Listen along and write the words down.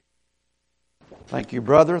Thank you,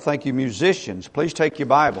 brother. Thank you, musicians. Please take your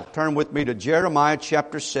Bible. Turn with me to Jeremiah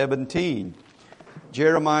chapter 17.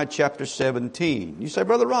 Jeremiah chapter 17. You say,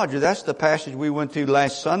 Brother Roger, that's the passage we went to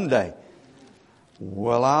last Sunday.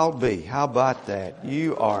 Well, I'll be. How about that?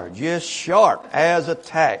 You are just sharp as a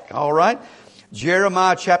tack. All right.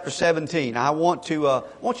 Jeremiah chapter 17. I want you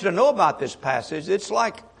to know about this passage. It's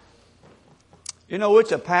like,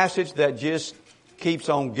 it's a passage that just keeps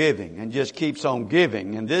on giving and just keeps on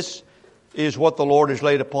giving. And this is what the Lord has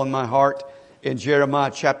laid upon my heart in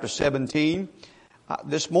Jeremiah chapter 17.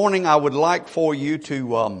 This morning I would like for you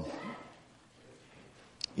to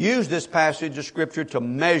use this passage of Scripture to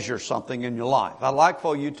measure something in your life. I'd like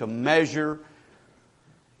for you to measure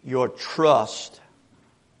your trust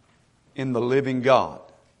in the living God.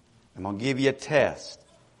 I'm going to give you a test.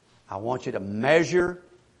 I want you to measure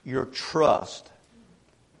your trust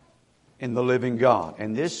in the living God.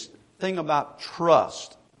 And this thing about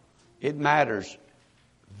trust, it matters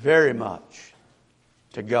very much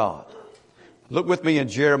to God. Look with me in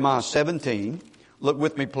Jeremiah 17. Look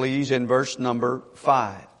with me, please, in verse number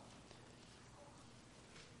 5.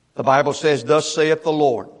 The Bible says, Thus saith the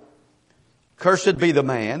Lord, Cursed be the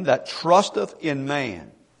man that trusteth in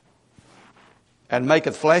man, and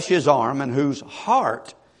maketh flesh his arm, and whose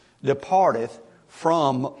heart departeth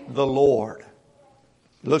from the Lord.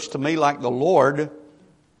 It looks to me like the Lord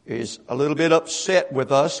is a little bit upset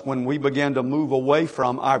with us when we begin to move away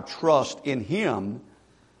from our trust in Him.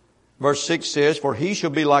 Verse 6 says, For he shall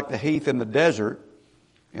be like the heath in the desert,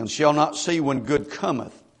 and shall not see when good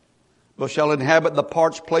cometh, but shall inhabit the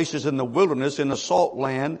parched places in the wilderness, in the salt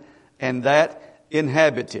land, and that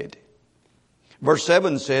inhabited. Verse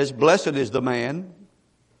 7 says, Blessed is the man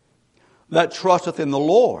that trusteth in the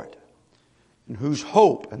Lord, and whose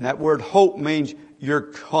hope, and that word hope means your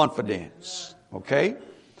confidence, okay?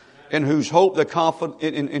 In whose hope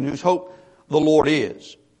in whose hope the Lord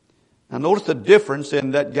is. Now notice the difference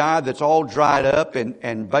in that guy that's all dried up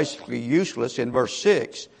and basically useless in verse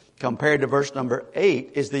 6 compared to verse number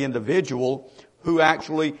 8 is the individual who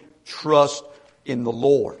actually trusts in the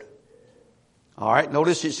Lord. All right,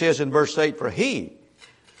 notice it says in verse 8, For he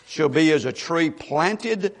shall be as a tree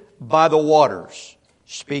planted by the waters.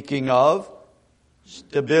 Speaking of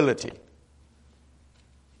stability.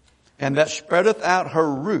 And that spreadeth out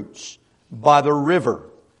her roots by the river,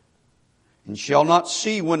 and shall not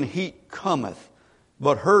see when heat cometh,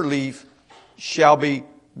 but her leaf shall be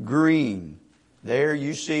green. There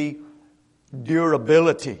you see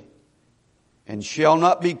durability. And shall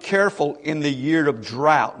not be careful in the year of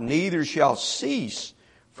drought, neither shall cease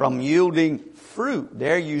from yielding fruit.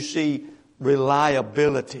 There you see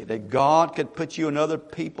reliability, that God could put you in other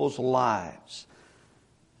people's lives.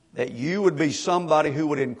 That you would be somebody who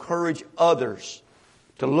would encourage others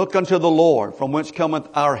to look unto the Lord, from whence cometh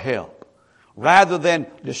our help, rather than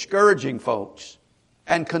discouraging folks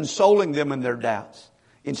and consoling them in their doubts.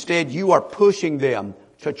 Instead, you are pushing them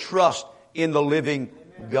to trust in the living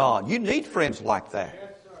God. You need friends like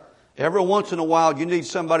that. Every once in a while, you need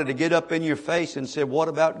somebody to get up in your face and say, What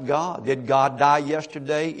about God? Did God die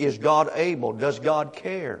yesterday? Is God able? Does God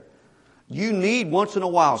care? You need once in a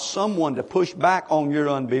while someone to push back on your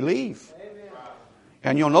unbelief. Amen.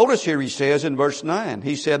 And you'll notice here he says in verse 9,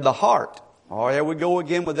 he said the heart. Oh, there we go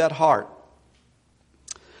again with that heart.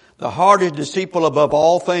 The heart is deceitful above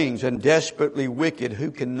all things and desperately wicked.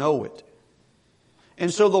 Who can know it?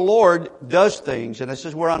 And so the Lord does things, and this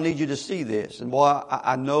is where I need you to see this. And boy,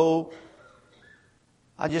 I know,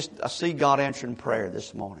 I see God answering prayer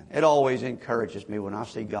this morning. It always encourages me when I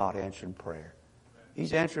see God answering prayer.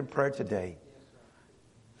 He's answering prayer today.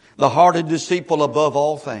 The heart is deceitful above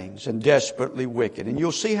all things and desperately wicked. And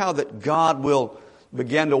you'll see how that God will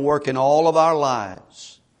begin to work in all of our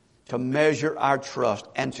lives to measure our trust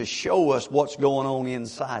and to show us what's going on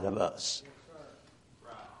inside of us.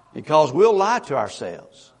 Because we'll lie to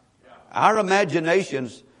ourselves. Our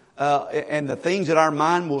imaginations and the things that our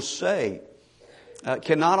mind will say sometimes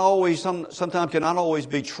cannot always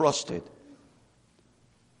be trusted.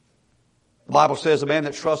 The Bible says a man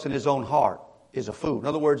that trusts in his own heart is a fool. In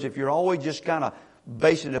other words, if you're always just kind of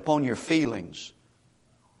basing it upon your feelings,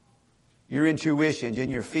 your intuitions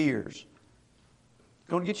and your fears,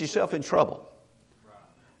 you're going to get yourself in trouble.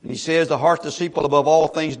 And he says the heart's deceitful above all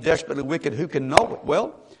things, desperately wicked. Who can know it?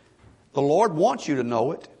 Well, the Lord wants you to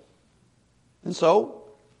know it. And so,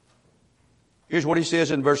 here's what he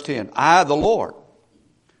says in verse 10. I, the Lord.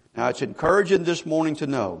 Now it's encouraging this morning to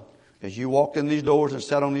know, as you walked in these doors and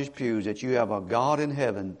sat on these pews, that you have a God in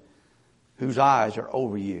heaven whose eyes are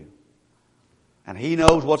over you. And He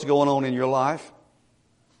knows what's going on in your life.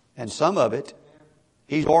 And some of it,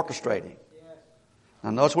 He's orchestrating. Now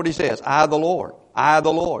notice what he says. I, the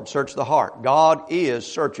Lord, search the heart. God is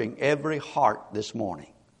searching every heart this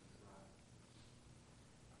morning.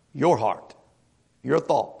 Your heart, your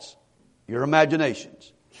thoughts, your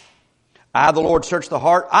imaginations. I, the Lord, search the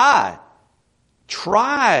heart. I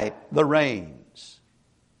try the reins.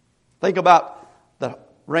 Think about the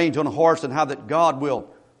reins on a horse and how that God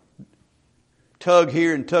will tug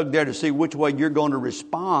here and tug there to see which way you're going to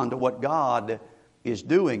respond to what God is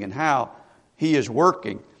doing and how He is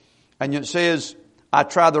working. And it says, I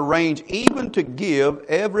try the reins even to give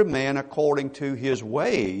every man according to his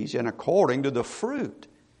ways and according to the fruit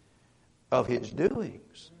of his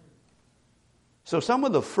doings. So some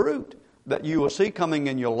of the fruit that you will see coming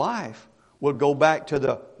in your life will go back to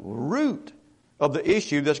the root of the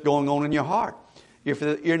issue that's going on in your heart. If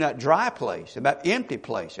you're in that dry place, in that empty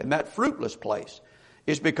place, in that fruitless place,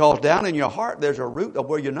 it's because down in your heart there's a root of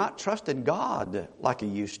where you're not trusting God like you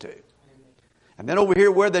used to. And then over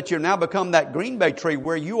here where that you're now become that green bay tree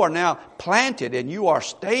where you are now planted and you are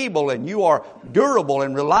stable and you are durable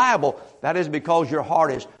and reliable, that is because your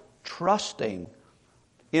heart is trusting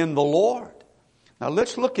in the Lord. Now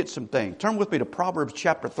let's look at some things. Turn with me to Proverbs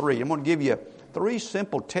chapter 3. I'm going to give you 3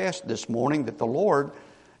 simple tests this morning that the Lord,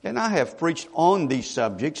 and I have preached on these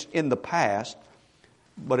subjects in the past,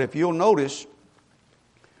 but if you'll notice,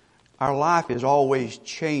 our life is always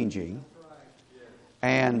changing,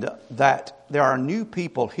 and that there are new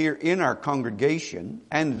people here in our congregation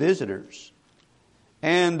and visitors.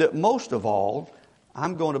 And most of all,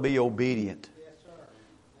 I'm going to be obedient.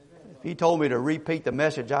 If He told me to repeat the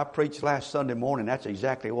message I preached last Sunday morning, that's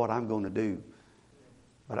exactly what I'm going to do.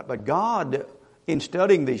 But God, in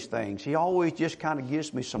studying these things, He always just kind of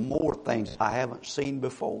gives me some more things I haven't seen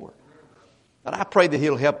before. But I pray that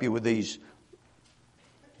He'll help you with these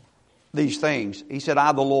things. He said,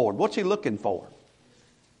 I, the Lord. What's He looking for?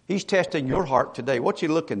 He's testing your heart today. What's He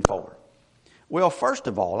looking for? Well, first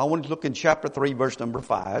of all, I want to look in chapter 3, verse number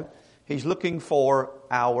 5. He's looking for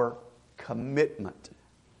our commitment.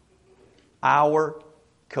 Our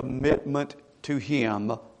commitment to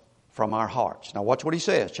Him from our hearts. Now watch what He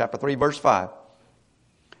says. Chapter 3, verse 5.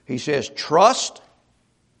 He says, trust.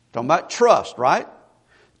 Talking about trust, right?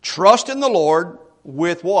 Trust in the Lord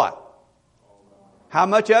with what? How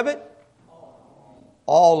much of it?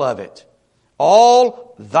 All of it. All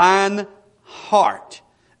thine heart,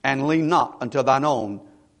 and lean not unto thine own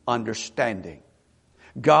understanding.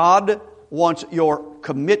 God wants your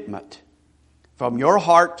commitment from your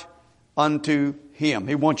heart unto Him.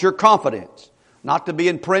 He wants your confidence not to be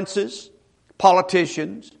in princes,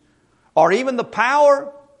 politicians, or even the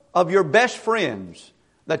power of your best friends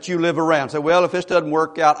that you live around. Say, well, if this doesn't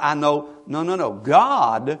work out, I know. No.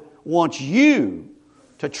 God wants you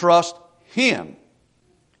to trust Him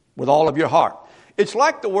with all of your heart. It's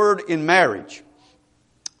like the word in marriage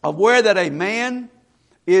of where that a man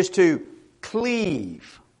is to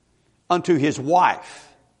cleave unto his wife.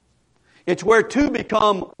 It's where two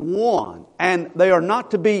become one and they are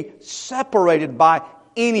not to be separated by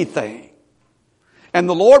anything. And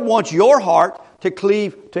the Lord wants your heart to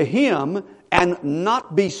cleave to Him and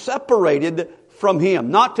not be separated from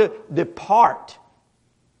Him, not to depart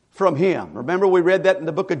from Him. Remember we read that in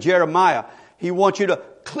the book of Jeremiah. He wants you to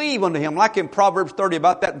cleave unto Him. Like in Proverbs 30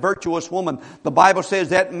 about that virtuous woman. The Bible says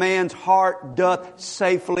that man's heart doth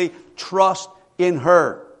safely trust in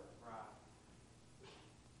her.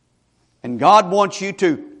 And God wants you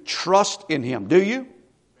to trust in Him. Do you?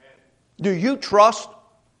 Do you trust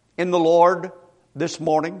in the Lord this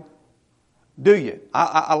morning? Do you?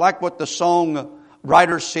 I like what the song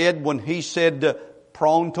writer said when he said,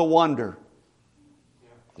 prone to wonder.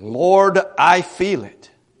 Lord, I feel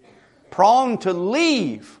it. Prone to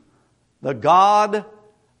leave the God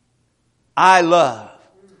I love.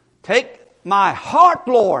 Take my heart,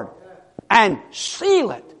 Lord, and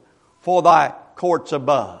seal it for Thy courts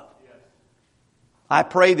above. I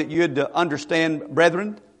pray that you'd understand,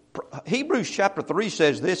 brethren. Hebrews chapter 3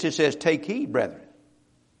 says this. It says, take heed, brethren.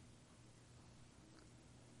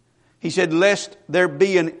 He said, lest there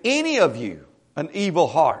be in any of you an evil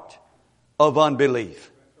heart of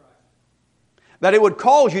unbelief. That it would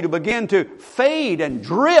cause you to begin to fade and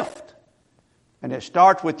drift. And it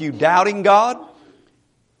starts with you doubting God.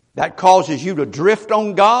 That causes you to drift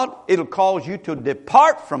on God. It'll cause you to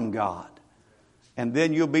depart from God. And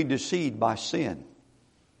then you'll be deceived by sin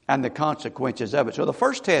and the consequences of it. So the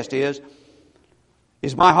first test is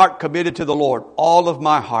my heart committed to the Lord? All of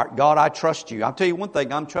my heart. God, I trust you. I'll tell you one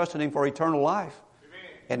thing. I'm trusting Him for eternal life. Amen.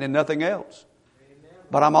 And in nothing else. Amen.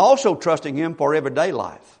 But I'm also trusting Him for everyday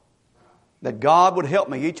life. That God would help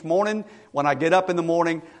me each morning. When I get up in the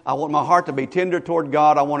morning, I want my heart to be tender toward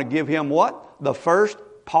God. I want to give Him what? The first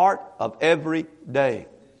part of every day.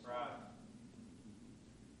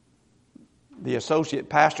 The associate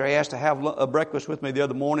pastor asked to have a breakfast with me the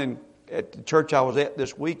other morning at the church I was at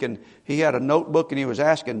this week, and he had a notebook and he was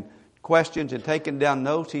asking questions and taking down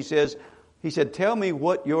notes. He said, tell me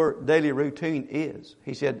what your daily routine is.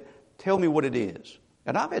 He said, tell me what it is.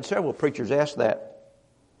 And I've had several preachers ask that.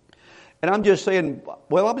 And I'm just saying,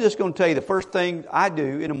 well, I'm just going to tell you the first thing I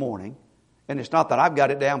do in the morning, and it's not that I've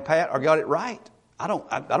got it down pat or got it right. I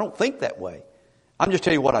don't think that way. I'm just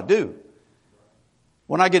telling you what I do.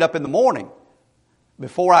 When I get up in the morning,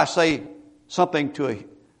 before I say something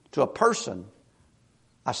to a person,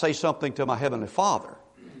 I say something to my Heavenly Father.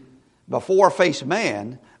 Before I face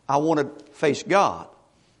man, I want to face God.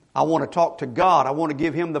 I want to talk to God. I want to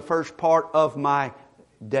give Him the first part of my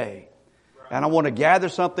day. And I want to gather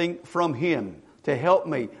something from Him to help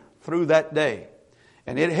me through that day.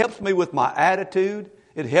 And it helps me with my attitude.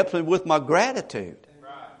 It helps me with my gratitude.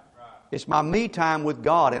 It's my me time with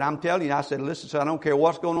God. And I'm telling you, I said, listen, son, I don't care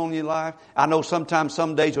what's going on in your life. I know sometimes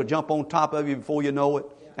some days will jump on top of you before you know it.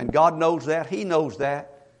 And God knows that. He knows that.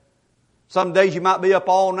 Some days you might be up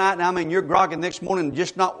all night, and you're groggy next morning,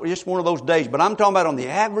 just one of those days. But I'm talking about on the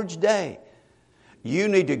average day. You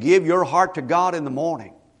need to give your heart to God in the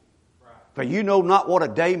morning. For you know not what a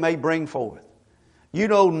day may bring forth. You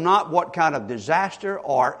know not what kind of disaster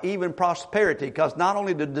or even prosperity, because not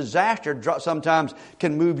only the disaster sometimes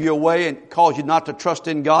can move you away and cause you not to trust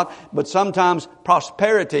in God, but sometimes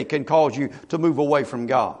prosperity can cause you to move away from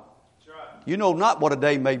God. That's right. You know not what a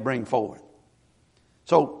day may bring forth.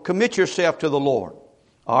 So commit yourself to the Lord.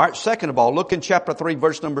 All right, second of all, look in chapter 3,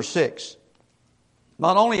 verse number 6.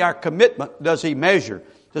 Not only our commitment does He measure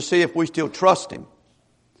to see if we still trust Him,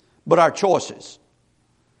 but our choices.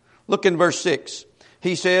 Look in verse 6.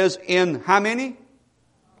 He says, in how many?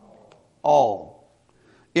 All.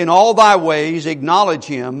 In all thy ways acknowledge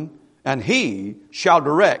Him, and He shall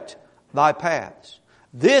direct thy paths.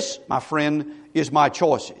 This, my friend, is my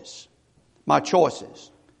choices. My choices.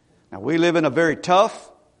 Now, we live in a very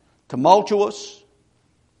tough, tumultuous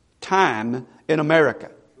time in America.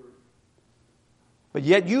 But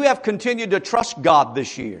yet you have continued to trust God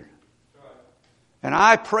this year. And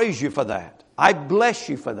I praise you for that. I bless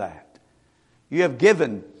you for that. You have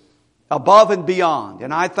given above and beyond.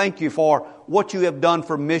 And I thank you for what you have done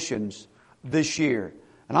for missions this year.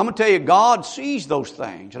 And I'm going to tell you, God sees those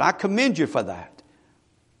things. And I commend you for that.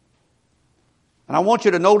 And I want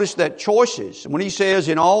you to notice that choices, when He says,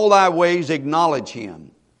 in all thy ways acknowledge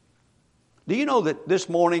Him. Do you know that this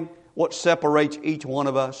morning what separates each one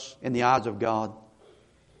of us in the eyes of God?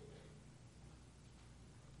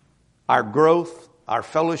 Our growth, our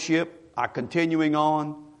fellowship, our continuing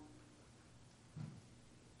on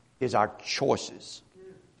is our choices.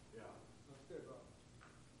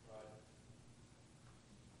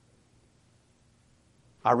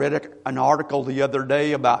 I read an article the other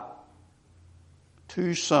day about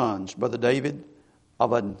two sons, Brother David,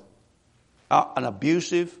 of an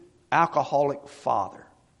abusive, alcoholic father.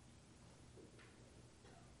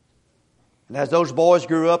 And as those boys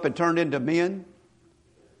grew up and turned into men,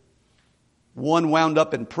 one wound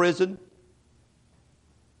up in prison,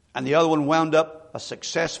 and the other one wound up a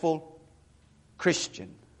successful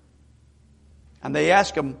Christian. And they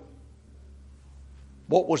asked him,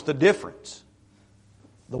 what was the difference?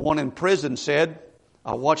 The one in prison said,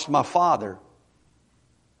 I watched my father,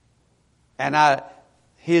 and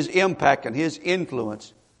his impact and his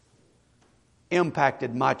influence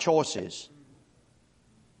impacted my choices.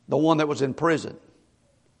 The one that was in prison.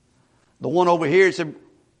 The one over here said,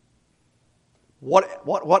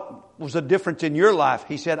 What was the difference in your life?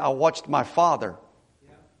 He said, I watched my father.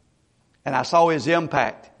 And I saw his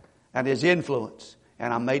impact and his influence.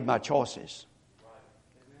 And I made my choices.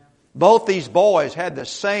 Both these boys had the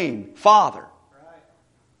same father.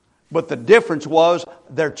 But the difference was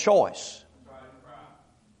their choice.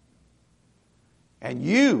 And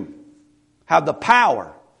you have the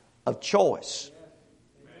power of choice.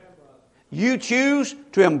 You choose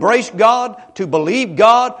to embrace God, to believe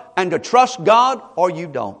God, and to trust God, or you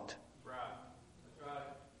don't.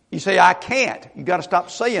 You say, I can't. You got to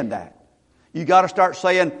stop saying that. You got to start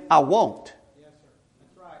saying, I won't.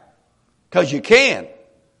 Because you can,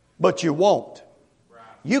 but you won't.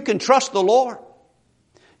 You can trust the Lord.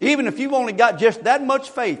 Even if you've only got just that much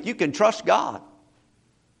faith, you can trust God.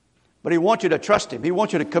 But He wants you to trust Him. He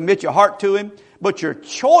wants you to commit your heart to Him. But your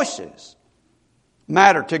choices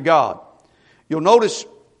matter to God. You'll notice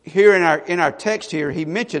here in our text here, he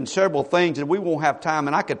mentioned several things, and we won't have time,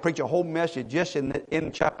 and I could preach a whole message just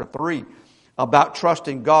in chapter 3. about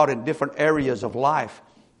trusting God in different areas of life.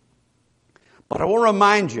 But I want to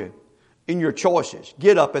remind you, in your choices,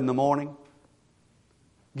 get up in the morning.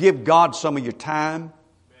 Give God some of your time.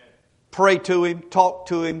 Pray to Him, talk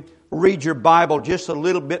to Him, read your Bible just a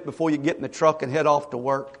little bit before you get in the truck and head off to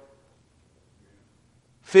work.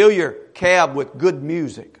 Fill your cab with good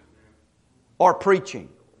music or preaching.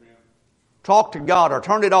 Talk to God or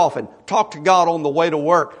turn it off and talk to God on the way to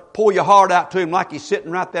work. Pour your heart out to Him like He's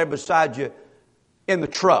sitting right there beside you in the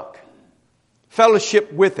truck.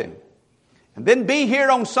 Fellowship with Him. And then be here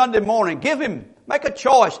on Sunday morning. Make a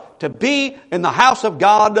choice to be in the house of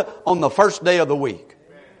God on the first day of the week.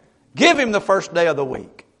 Give Him the first day of the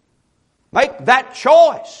week. Make that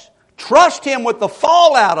choice. Trust Him with the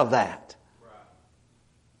fallout of that.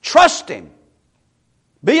 Trust Him.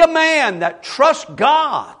 Be a man that trusts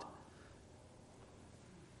God.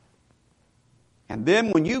 And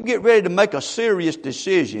then when you get ready to make a serious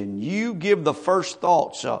decision, you give the first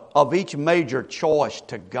thoughts of each major choice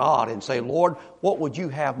to God and say, Lord, what would you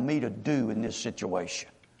have me to do in this situation?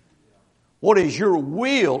 What is your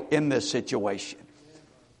will in this situation?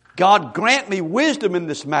 God, grant me wisdom in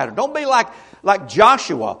this matter. Don't be like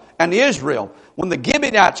Joshua and Israel when the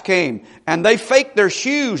Gibeonites came and they faked their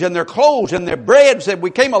shoes and their clothes and their bread and said,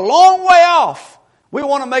 we came a long way off. We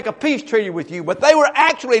want to make a peace treaty with you. But they were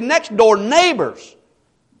actually next door neighbors.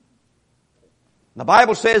 The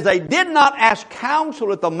Bible says they did not ask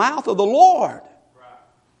counsel at the mouth of the Lord.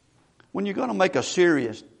 When you're going to make a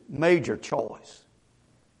serious, major choice,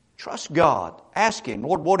 trust God. Ask Him,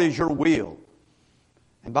 Lord, what is your will?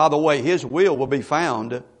 And by the way, His will be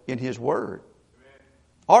found in His Word.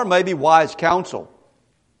 Or maybe wise counsel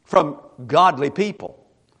from godly people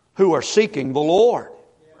who are seeking the Lord.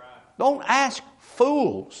 Don't ask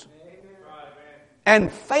fools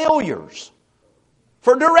and failures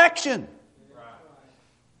for direction.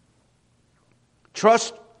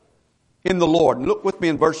 Trust in the Lord. And look with me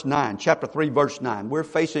in verse 9, chapter 3, verse 9. We're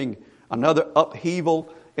facing another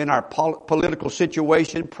upheaval in our political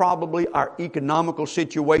situation, probably our economical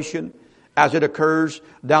situation as it occurs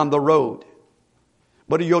down the road.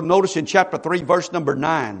 But you'll notice in chapter 3, verse number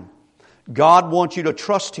 9, God wants you to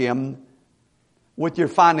trust Him with your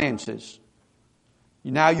finances.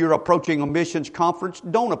 Now you're approaching a missions conference.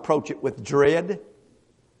 Don't approach it with dread.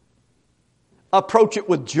 Approach it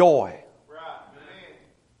with joy.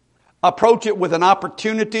 Approach it with an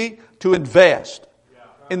opportunity to invest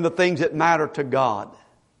in the things that matter to God.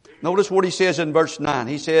 Notice what He says in verse 9.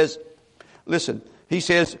 He says, listen, He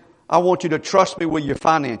says, I want you to trust me with your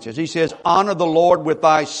finances. He says, honor the Lord with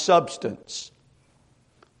thy substance.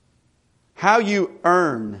 How you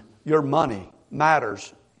earn your money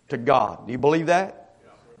matters to God. Do you believe that?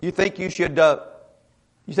 You think you should?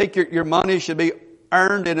 You think your money should be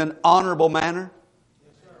earned in an honorable manner?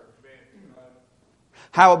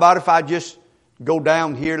 How about if I just go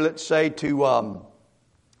down here, let's say to,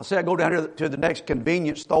 I go down here to the next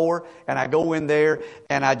convenience store and I go in there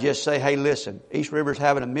and I just say, hey, listen, East River's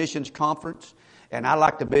having a missions conference and I'd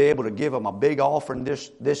like to be able to give them a big offering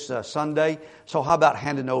this Sunday. So how about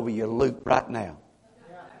handing over your loot right now?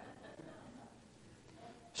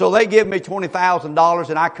 So they give me $20,000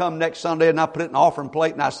 and I come next Sunday and I put it in an offering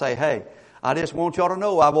plate and I say, hey, I just want y'all to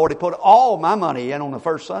know I've already put all my money in on the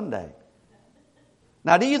first Sunday.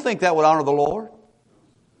 Now, do you think that would honor the Lord?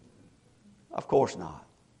 Of course not.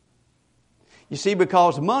 You see,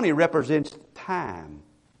 because money represents time.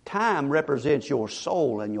 Time represents your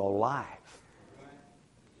soul and your life.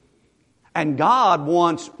 And God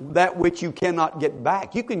wants that which you cannot get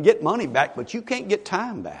back. You can get money back, but you can't get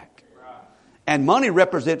time back. And money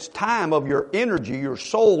represents time of your energy, your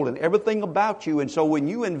soul, and everything about you. And so when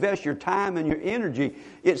you invest your time and your energy,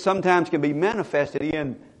 it sometimes can be manifested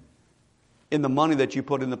in the money that you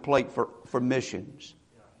put in the plate for missions.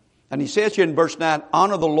 And He says here in verse 9,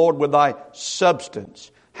 honor the Lord with thy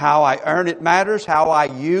substance. How I earn it matters. How I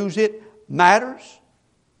use it matters.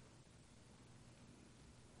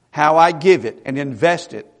 How I give it and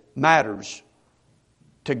invest it matters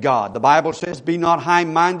to God. The Bible says, be not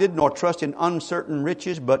high-minded, nor trust in uncertain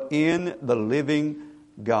riches, but in the living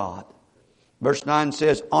God. Verse 9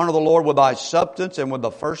 says, honor the Lord with thy substance and with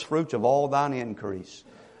the first fruits of all thine increase.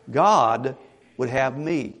 God would have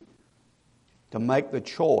me to make the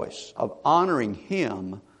choice of honoring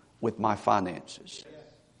Him with my finances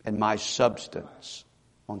and my substance.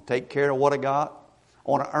 I want to take care of what I got.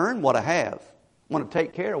 I want to earn what I have. I want to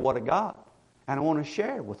take care of what I got. And I want to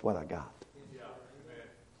share with what I got.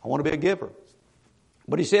 I want to be a giver.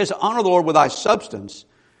 But He says, honor the Lord with thy substance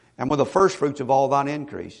and with the first fruits of all thine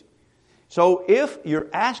increase. So if you're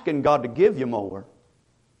asking God to give you more,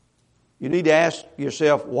 you need to ask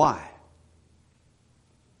yourself why.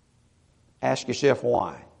 Ask yourself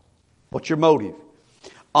why. What's your motive?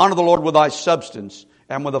 Honor the Lord with thy substance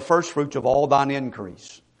and with the first fruits of all thine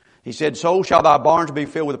increase. He said, so shall thy barns be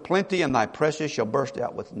filled with plenty, and thy presses shall burst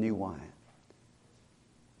out with new wine.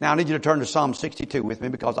 Now I need you to turn to Psalm 62 with me,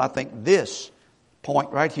 because I think this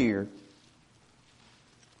point right here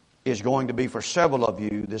is going to be for several of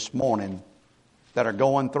you this morning that are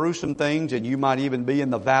going through some things, and you might even be in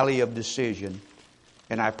the valley of decision.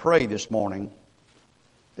 And I pray this morning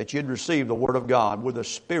that you'd receive the Word of God with a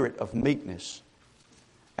spirit of meekness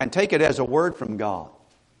and take it as a word from God.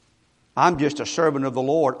 I'm just a servant of the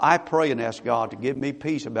Lord. I pray and ask God to give me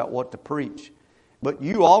peace about what to preach. But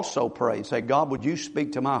you also pray and say, God, would you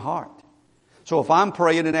speak to my heart? So if I'm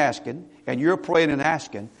praying and asking, and you're praying and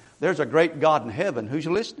asking, there's a great God in heaven who's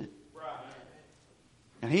listening.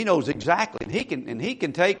 And He knows exactly. And He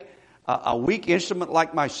can take a weak instrument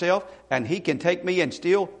like myself, and He can take me and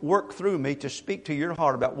still work through me to speak to your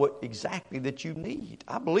heart about what exactly that you need.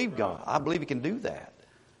 I believe God. I believe He can do that.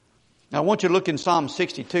 Now I want you to look in Psalm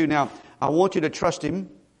 62. Now I want you to trust Him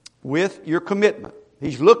with your commitment.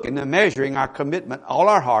 He's looking and measuring our commitment, all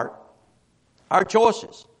our heart, our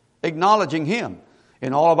choices, acknowledging Him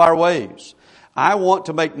in all of our ways. I want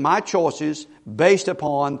to make my choices based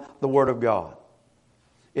upon the Word of God.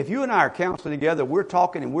 If you and I are counseling together, we're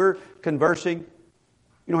talking and we're conversing,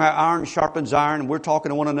 you know how iron sharpens iron, and we're talking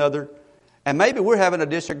to one another, and maybe we're having a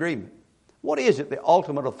disagreement. What is it, the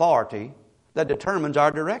ultimate authority that determines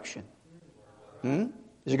our direction?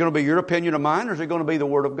 Is it going to be your opinion or mine, or is it going to be the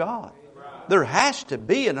Word of God? There has to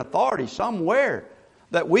be an authority somewhere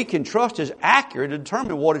that we can trust is accurate to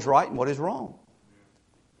determine what is right and what is wrong.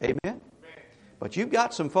 Amen? But you've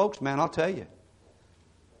got some folks, man, I'll tell you.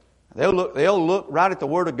 They'll look right at the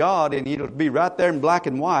Word of God, and it'll be right there in black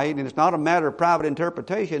and white, and it's not a matter of private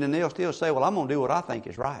interpretation, and they'll still say, well, I'm going to do what I think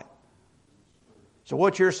is right. So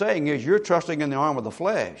what you're saying is you're trusting in the arm of the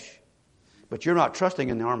flesh, but you're not trusting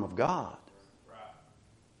in the arm of God.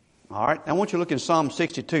 All right, I want you to look in Psalm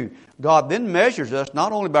 62. God then measures us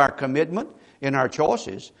not only by our commitment in our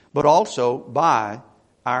choices, but also by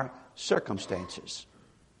our circumstances.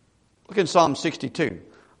 Look in Psalm 62.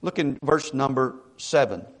 Look in verse number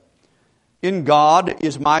 7. In God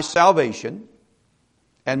is my salvation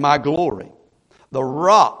and my glory, the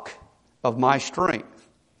rock of my strength.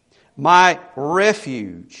 My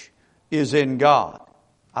refuge is in God.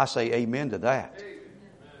 I say amen to that. Amen.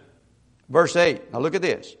 Verse 8. Now look at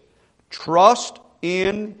this. Trust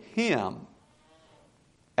in Him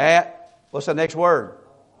at, what's the next word?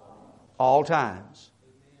 All times.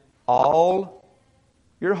 All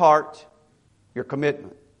your heart, your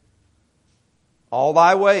commitment. All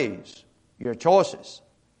thy ways, your choices.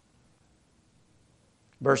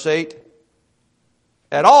 Verse 8.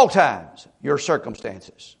 At all times, your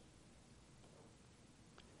circumstances.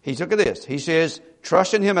 Look at this. He says,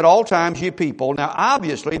 trust in Him at all times, ye people. Now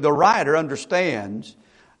obviously the writer understands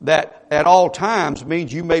that at all times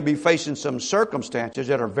means you may be facing some circumstances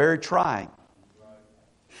that are very trying.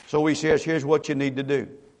 So he says, here's what you need to do.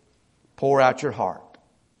 Pour out your heart.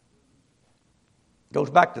 Goes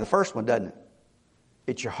back to the first one, doesn't it?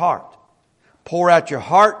 It's your heart. Pour out your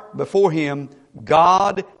heart before Him.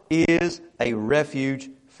 God is a refuge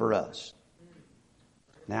for us.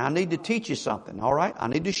 Now I need to teach you something, all right? I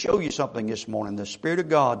need to show you something this morning. The Spirit of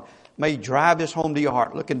God may drive this home to your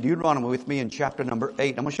heart. Look in Deuteronomy with me in chapter number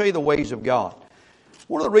 8. I'm going to show you the ways of God.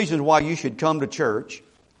 One of the reasons why you should come to church,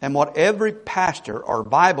 and what every pastor or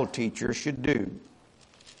Bible teacher should do,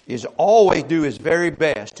 is always do his very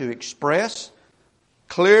best to express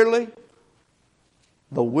clearly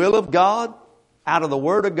the will of God out of the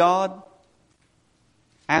Word of God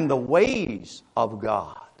and the ways of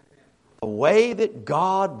God. The way that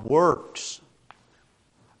God works.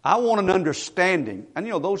 I want an understanding. And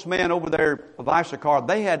you know, those men over there of Issachar,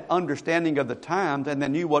 they had understanding of the times, and they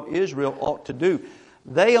knew what Israel ought to do.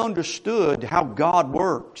 They understood how God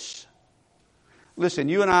works. Listen,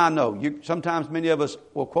 you and I know, sometimes many of us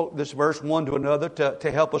will quote this verse one to another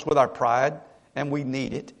to help us with our pride, and we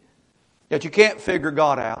need it. That you can't figure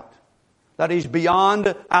God out. That He's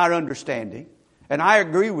beyond our understanding. And I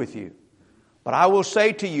agree with you. But I will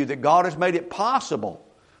say to you that God has made it possible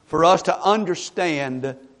for us to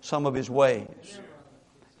understand some of His ways.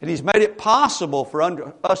 And He's made it possible for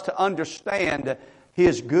us to understand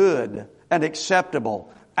His good and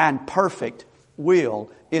acceptable and perfect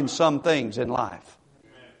will in some things in life.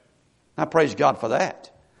 I praise God for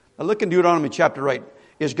that. Now look in Deuteronomy chapter 8.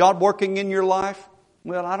 Is God working in your life?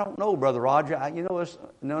 Well, I don't know, Brother Roger.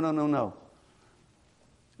 No.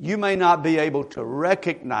 You may not be able to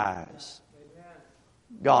recognize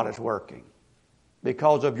God is working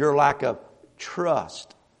because of your lack of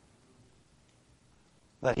trust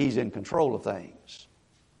that He's in control of things.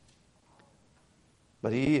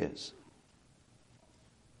 But He is.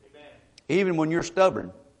 Amen. Even when you're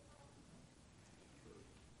stubborn.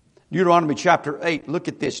 Deuteronomy chapter 8, look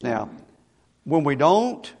at this now. When we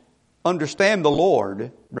don't understand the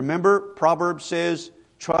Lord, remember Proverbs says,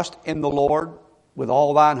 trust in the Lord with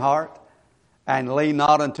all thine heart and lean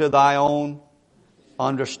not unto thy own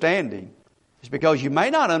understanding. It's because you may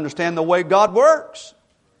not understand the way God works.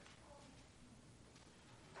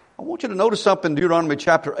 I want you to notice something in Deuteronomy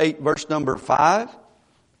chapter 8, verse number 5.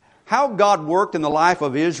 How God worked in the life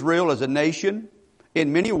of Israel as a nation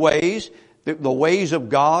in many ways. The ways of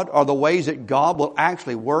God are the ways that God will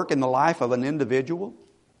actually work in the life of an individual.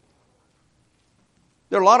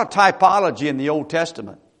 There are a lot of typology in the Old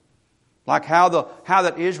Testament. Like how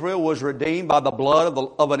that Israel was redeemed by the blood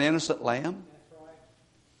of an innocent lamb.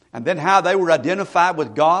 And then how they were identified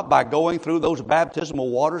with God by going through those baptismal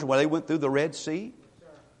waters where they went through the Red Sea.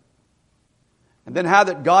 And then how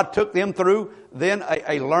that God took them through then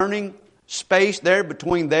a learning space there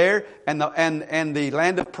between there and the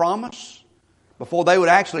land of promise. Before they would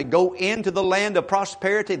actually go into the land of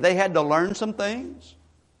prosperity, they had to learn some things.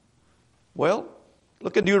 Well,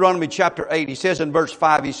 look at Deuteronomy chapter 8. He says in verse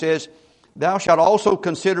 5, he says, thou shalt also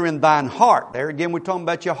consider in thine heart. There again we're talking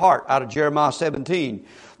about your heart out of Jeremiah 17.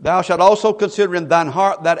 Thou shalt also consider in thine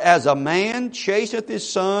heart that as a man chaseth his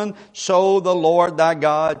son, so the Lord thy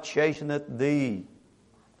God chasteneth thee.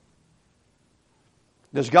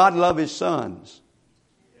 Does God love His sons?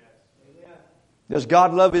 Does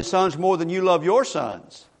God love His sons more than you love your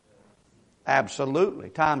sons? Absolutely.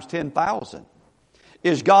 Times 10,000.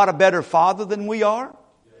 Is God a better father than we are?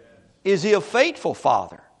 Is He a faithful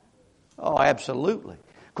father? Oh, absolutely.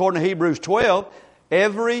 According to Hebrews 12,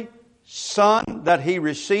 every son that He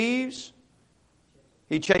receives,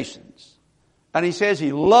 He chastens. And He says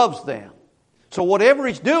He loves them. So whatever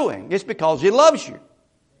He's doing, it's because He loves you.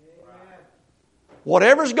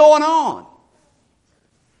 Whatever's going on,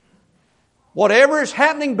 whatever is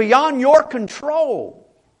happening beyond your control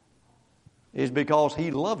is because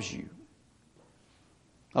He loves you.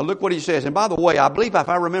 Now look what He says. And by the way, I believe if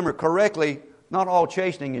I remember correctly, not all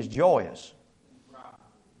chastening is joyous.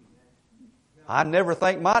 I never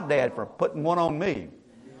thank my dad for putting one on me.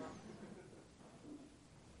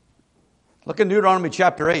 Look in Deuteronomy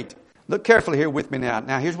chapter 8. Look carefully here with me now.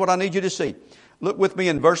 Now here's what I need you to see. Look with me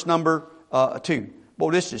in verse number 2.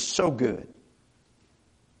 Boy, this is so good.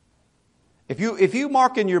 If you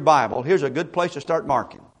mark in your Bible, here's a good place to start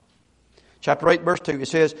marking. Chapter 8, verse 2, it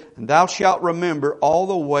says, and thou shalt remember all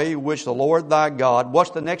the way which the Lord thy God,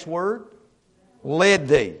 what's the next word? Led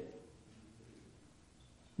thee.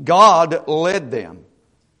 God led them.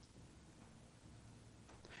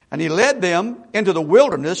 And He led them into the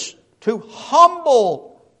wilderness to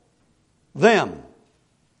humble them.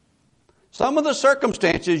 Some of the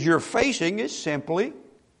circumstances you're facing is simply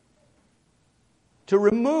to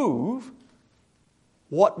remove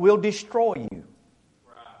what will destroy you.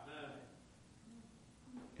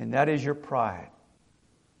 And that is your pride.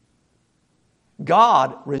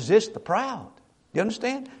 God resists the proud. Do you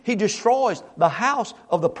understand? He destroys the house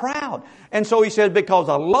of the proud. And so He says, because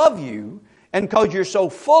I love you and because you're so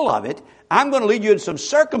full of it, I'm going to lead you into some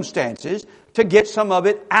circumstances to get some of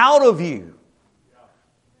it out of you.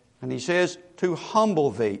 And He says, to humble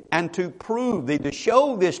thee and to prove thee, to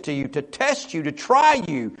show this to you, to test you, to try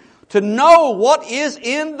you, to know what is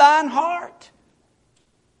in thine heart.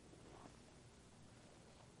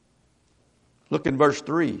 Look in verse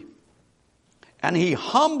 3. And He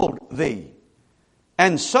humbled thee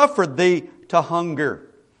and suffered thee to hunger.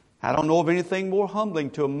 I don't know of anything more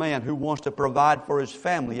humbling to a man who wants to provide for his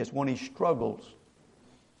family as when he struggles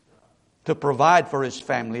to provide for his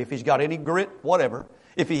family. If he's got any grit, whatever.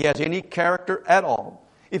 If he has any character at all.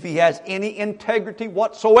 If he has any integrity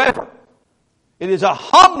whatsoever. It is a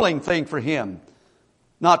humbling thing for him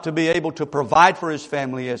not to be able to provide for his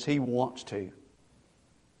family as he wants to.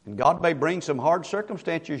 And God may bring some hard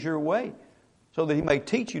circumstances your way so that He may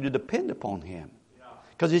teach you to depend upon Him.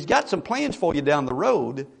 Because He's got some plans for you down the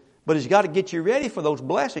road, but He's got to get you ready for those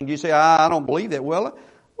blessings. You say, I don't believe that. Well,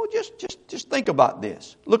 just think about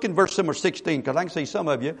this. Look in verse number 16, because I can see some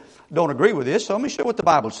of you don't agree with this. So let me show you what the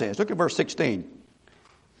Bible says. Look at verse 16.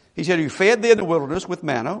 He said, He fed thee in the wilderness with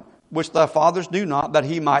manna, which thy fathers knew not, that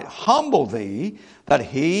He might humble thee, that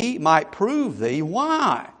He might prove thee.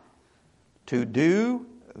 Why? To do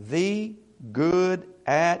thee good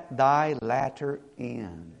at thy latter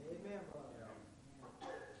end.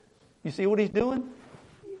 You see what He's doing?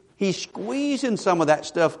 He's squeezing some of that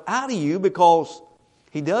stuff out of you because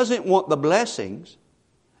He doesn't want the blessings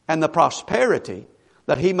and the prosperity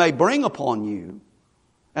that He may bring upon you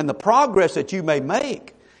and the progress that you may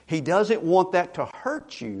make. He doesn't want that to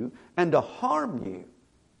hurt you and to harm you.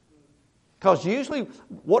 Because usually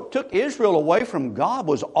what took Israel away from God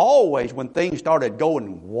was always when things started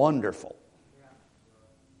going wonderful.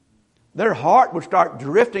 Their heart would start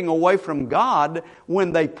drifting away from God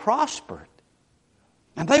when they prospered.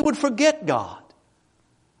 And they would forget God.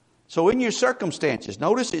 So in your circumstances,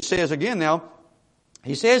 notice it says again now,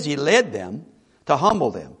 He says He led them to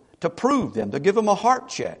humble them, to prove them, to give them a heart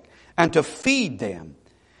check, and to feed them.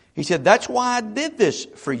 He said, that's why I did this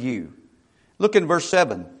for you. Look in verse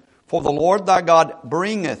 7. For the Lord thy God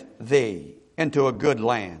bringeth thee into a good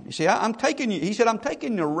land. You see, I'm taking you, He said, I'm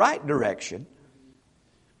taking you the right direction.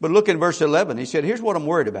 But look in verse 11. He said, here's what I'm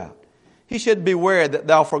worried about. He said, beware that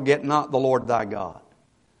thou forget not the Lord thy God.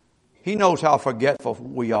 He knows how forgetful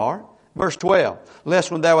we are. Verse 12. Lest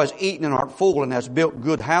when thou hast eaten and art full and hast built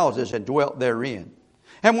good houses and dwelt therein.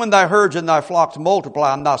 And when thy herds and thy flocks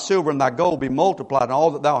multiply and thy silver and thy gold be multiplied and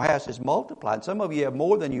all that thou hast is multiplied. Some of you have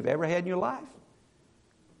more than you've ever had in your life.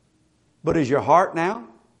 But is your heart now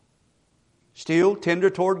still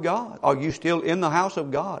tender toward God? Are you still in the house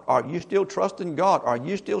of God? Are you still trusting God? Are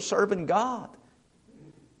you still serving God?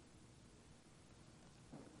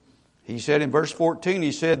 He said in verse 14,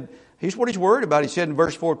 he said, here's what he's worried about. He said in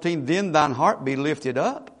verse 14, then thine heart be lifted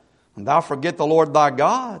up, and thou forget the Lord thy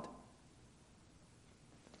God.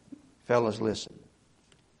 Fellas, listen.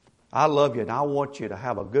 I love you and I want you to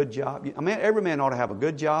have a good job. I mean, every man ought to have a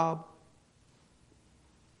good job,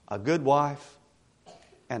 a good wife,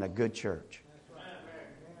 and a good church.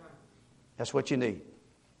 That's what you need.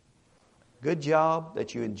 Good job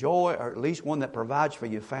that you enjoy, or at least one that provides for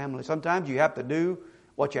your family. Sometimes you have to do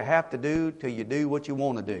what you have to do till you do what you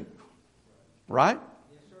want to do. Right?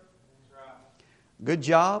 Yes, sir. That's right. Good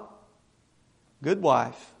job, good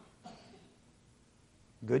wife,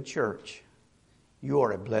 good church. You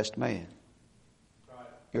are a blessed man. Right.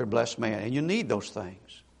 You're a blessed man, and you need those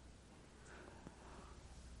things.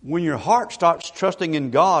 When your heart starts trusting in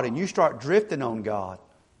God and you start drifting on God,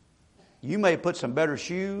 you may put some better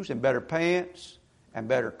shoes and better pants and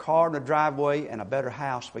better car in the driveway and a better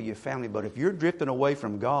house for your family. But if you're drifting away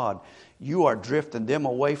from God, you are drifting them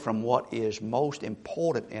away from what is most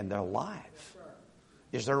important in their life,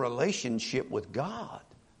 is their relationship with God.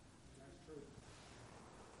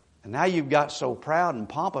 And now you've got so proud and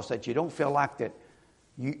pompous that you don't feel like that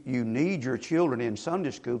you need your children in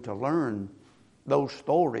Sunday school to learn those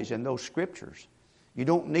stories and those scriptures. You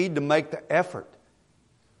don't need to make the effort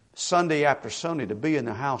Sunday after Sunday to be in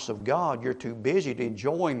the house of God. You're too busy to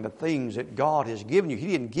enjoying the things that God has given you. He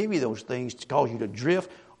didn't give you those things to cause you to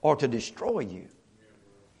drift or to destroy you.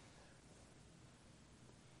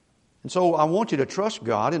 And so I want you to trust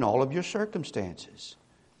God in all of your circumstances.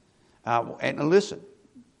 And listen,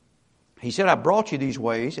 He said, I brought you these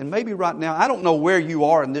ways, and maybe right now, I don't know where you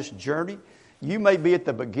are in this journey. You may be at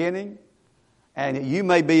the beginning, and you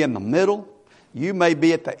may be in the middle. You may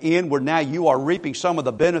be at the end where now you are reaping some of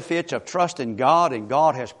the benefits of trusting God, and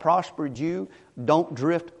God has prospered you. Don't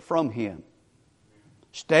drift from Him.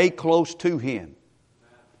 Stay close to Him.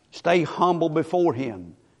 Stay humble before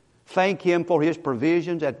Him. Thank Him for His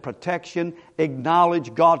provisions and protection.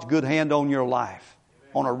 Acknowledge God's good hand on your life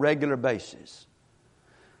on a regular basis.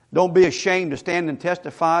 Don't be ashamed to stand and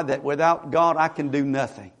testify that without God I can do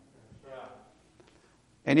nothing.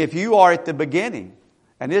 And if you are at the beginning,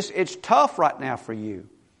 and it's tough right now for you,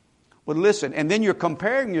 but listen, and then you're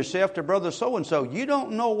comparing yourself to Brother So-and-so. You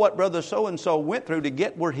don't know what Brother So-and-so went through to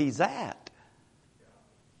get where he's at.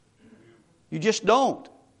 You just don't.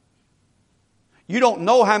 You don't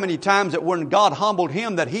know how many times that when God humbled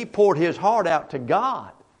him that he poured his heart out to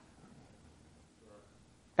God.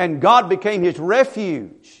 And God became his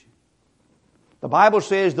refuge. The Bible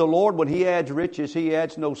says the Lord, when He adds riches, He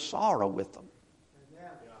adds no sorrow with them.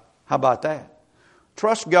 How about that?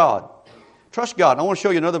 Trust God. Trust God. I want to show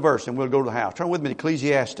you another verse and we'll go to the house. Turn with me to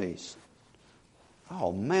Ecclesiastes.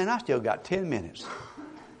 Oh man, I still got 10 minutes.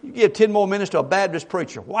 You give 10 more minutes to a Baptist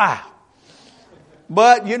preacher. Wow.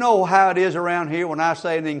 But you know how it is around here when I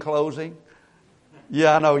say it in closing.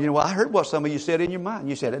 Yeah, I know. You know, I heard what some of you said in your mind.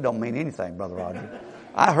 You said it don't mean anything, Brother Roger.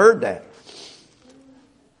 I heard that.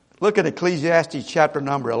 Look at Ecclesiastes chapter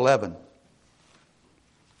number 11.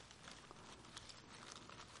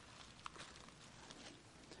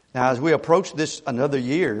 Now, as we approach this another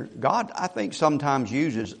year, God, I think, sometimes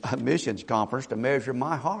uses a missions conference to measure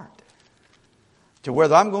my heart to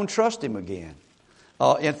whether I'm going to trust Him again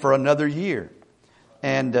and for another year.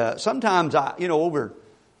 And sometimes, over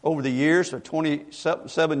the years, for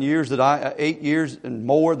 27 years 8 years and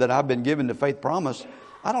more that I've been given the Faith Promise,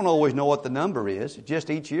 I don't always know what the number is.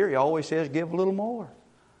 Just each year He always says, give a little more.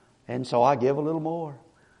 And so I give a little more.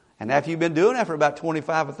 And after you've been doing that for about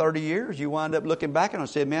 25 or 30 years, you wind up looking back and I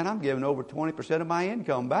said, man, I'm giving over 20% of my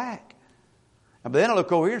income back. And then I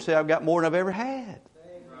look over here and say, I've got more than I've ever had.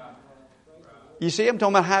 You see, I'm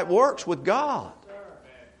talking about how it works with God.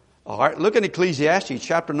 All right, look at Ecclesiastes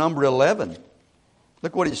chapter number 11.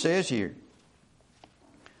 Look what it says here.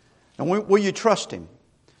 And will you trust Him?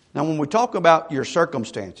 Now, when we talk about your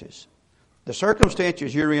circumstances, the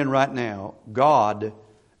circumstances you're in right now, God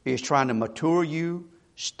is trying to mature you,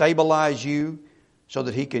 stabilize you, so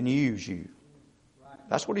that He can use you.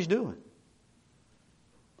 That's what He's doing.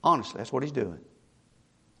 Honestly, that's what He's doing.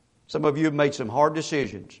 Some of you have made some hard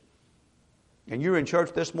decisions. And you're in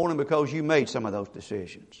church this morning because you made some of those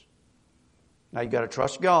decisions. Now you've got to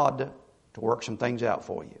trust God to work some things out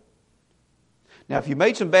for you. Now if you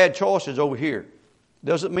made some bad choices over here,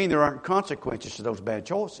 doesn't mean there aren't consequences to those bad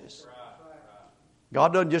choices.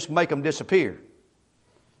 God doesn't just make them disappear.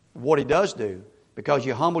 What He does do, because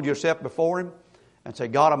you humbled yourself before Him and say,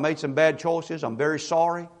 God, I made some bad choices. I'm very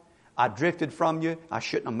sorry. I drifted from you. I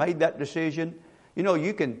shouldn't have made that decision. You know,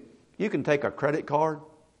 you can take a credit card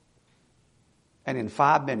and in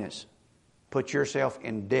 5 minutes put yourself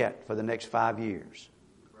in debt for the next 5 years.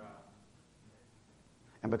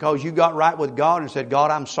 And because you got right with God and said,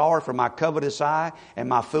 God, I'm sorry for my covetous eye and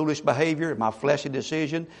my foolish behavior and my fleshly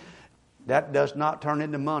decision, that does not turn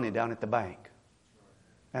into money down at the bank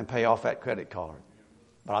and pay off that credit card.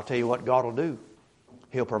 But I'll tell you what God will do.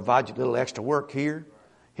 He'll provide you a little extra work here.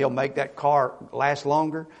 He'll make that car last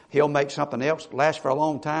longer. He'll make something else last for a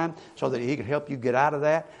long time so that He can help you get out of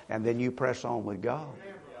that, and then you press on with God.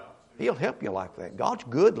 He'll help you like that. God's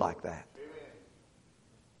good like that.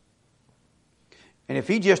 And if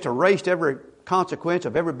He just erased every consequence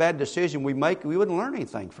of every bad decision we make, we wouldn't learn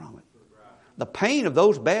anything from it. The pain of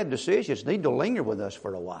those bad decisions need to linger with us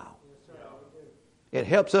for a while. It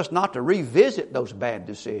helps us not to revisit those bad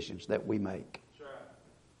decisions that we make.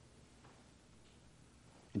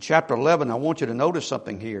 In chapter 11, I want you to notice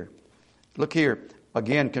something here. Look here,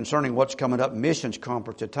 again, concerning what's coming up, missions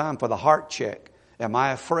conference, a time for the heart check. Am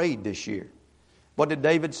I afraid this year? What did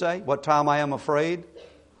David say? What time I am afraid?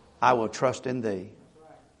 I will trust in Thee.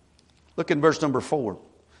 Look in verse number 4.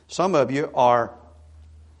 Some of you are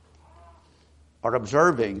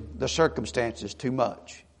observing the circumstances too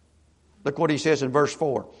much. Look what he says in verse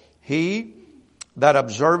 4. He that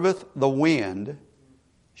observeth the wind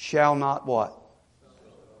shall not what?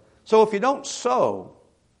 So if you don't sow,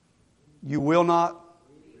 you will not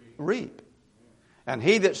reap. And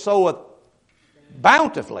he that soweth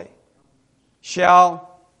bountifully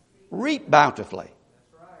shall reap bountifully.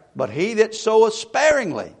 But he that soweth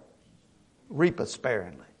sparingly reapeth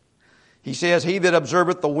sparingly. He says, he that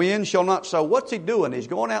observeth the wind shall not sow. What's he doing? He's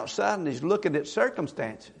going outside and he's looking at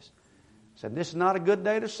circumstances. He said, this is not a good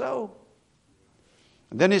day to sow.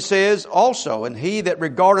 And then it says also, and he that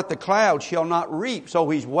regardeth the clouds shall not reap. So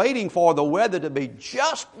he's waiting for the weather to be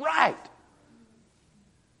just right.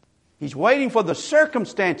 He's waiting for the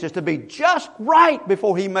circumstances to be just right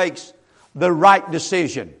before he makes the right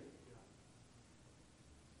decision.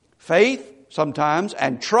 Faith sometimes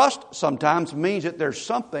and trust sometimes means that there's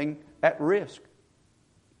something at risk.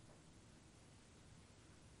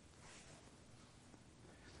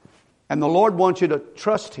 And the Lord wants you to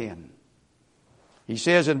trust Him. He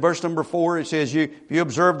says in verse number 4, it says, if you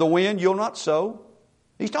observe the wind, you'll not sow.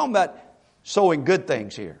 He's talking about sowing good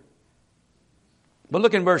things here. But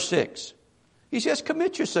look in verse 6. He says,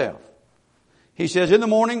 commit yourself. He says, in the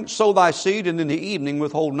morning sow thy seed, and in the evening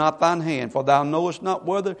withhold not thine hand, for thou knowest not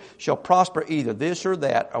whether shall prosper either this or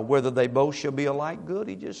that, or whether they both shall be alike good.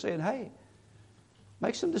 He just said, hey,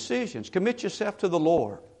 make some decisions. Commit yourself to the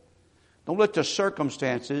Lord. Don't let the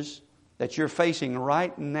circumstances that you're facing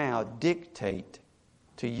right now dictate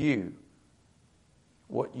to you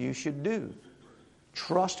what you should do.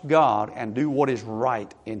 Trust God and do what is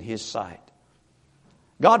right in His sight.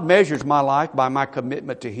 God measures my life by my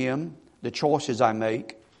commitment to Him, the choices I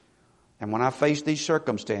make. And when I face these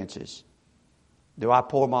circumstances, do I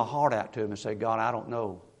pour my heart out to Him and say, God, I don't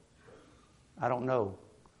know. I don't know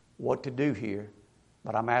what to do here,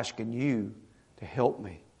 but I'm asking You to help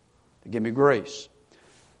me, to give me grace.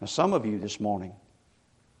 Now, some of you this morning,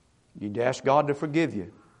 you need to ask God to forgive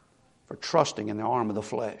you for trusting in the arm of the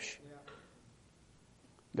flesh.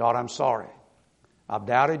 God, I'm sorry. I've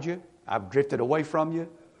doubted You. I've drifted away from You.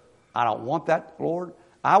 I don't want that, Lord.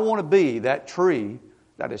 I want to be that tree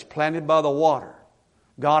that is planted by the water.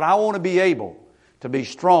 God, I want to be able to be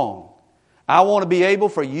strong. I want to be able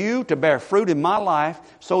for You to bear fruit in my life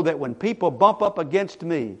so that when people bump up against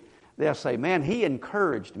me, they'll say, man, he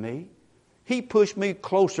encouraged me. He pushed me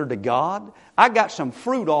closer to God. I got some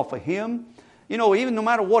fruit off of him. You know, even no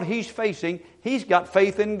matter what he's facing, he's got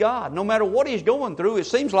faith in God. No matter what he's going through, it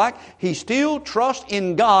seems like he still trusts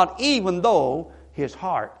in God even though his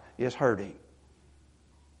heart is hurting.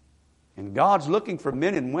 And God's looking for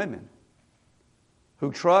men and women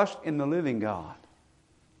who trust in the living God.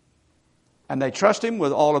 And they trust him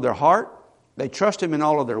with all of their heart. They trust him in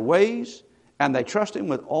all of their ways. And they trust him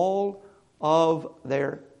with all of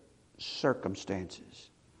their circumstances.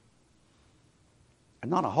 And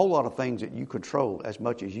not a whole lot of things that you control as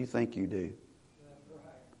much as you think you do.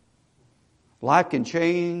 Life can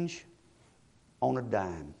change on a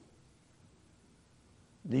dime.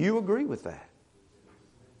 Do you agree with that?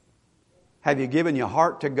 Have you given your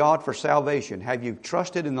heart to God for salvation? Have you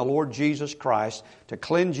trusted in the Lord Jesus Christ to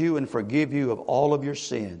cleanse you and forgive you of all of your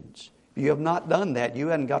sins? If you have not done that, you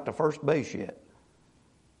haven't got to first base yet.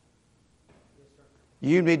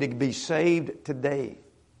 You need to be saved today.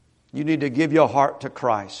 You need to give your heart to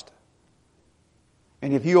Christ.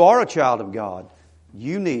 And if you are a child of God,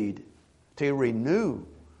 you need to renew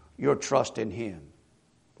your trust in Him.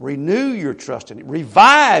 Renew your trust in Him.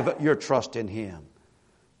 Revive your trust in Him.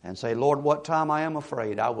 And say, Lord, what time I am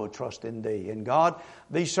afraid, I will trust in Thee. And God,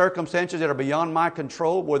 these circumstances that are beyond my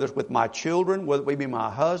control, whether it's with my children, whether it be my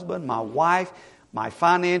husband, my wife, my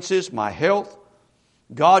finances, my health,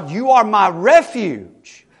 God, You are my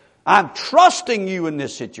refuge. I'm trusting You in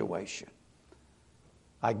this situation.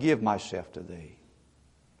 I give myself to Thee.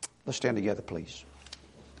 Let's stand together, please.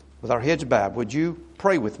 With our heads bowed, would you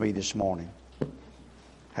pray with me this morning?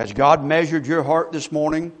 Has God measured your heart this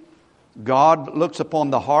morning? God looks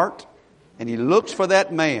upon the heart, and He looks for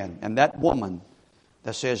that man and that woman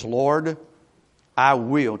that says, Lord, I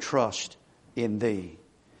will trust in Thee.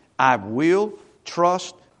 I will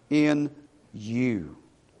trust in You.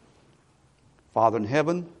 Father in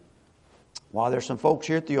heaven, while there's some folks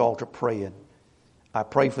here at the altar praying, I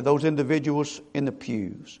pray for those individuals in the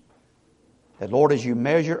pews that, Lord, as You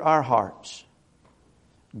measure our hearts,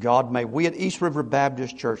 God, may we at East River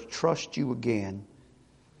Baptist Church trust You again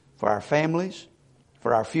for our families,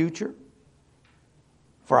 for our future,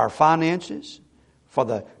 for our finances, for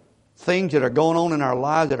the things that are going on in our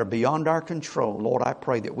lives that are beyond our control. Lord, I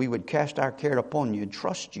pray that we would cast our care upon You and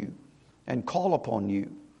trust You and call upon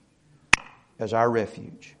You as our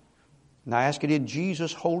refuge. And I ask it in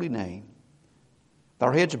Jesus' holy name. With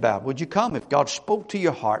our heads bowed, would you come if God spoke to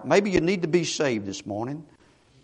your heart? Maybe you need to be saved this morning.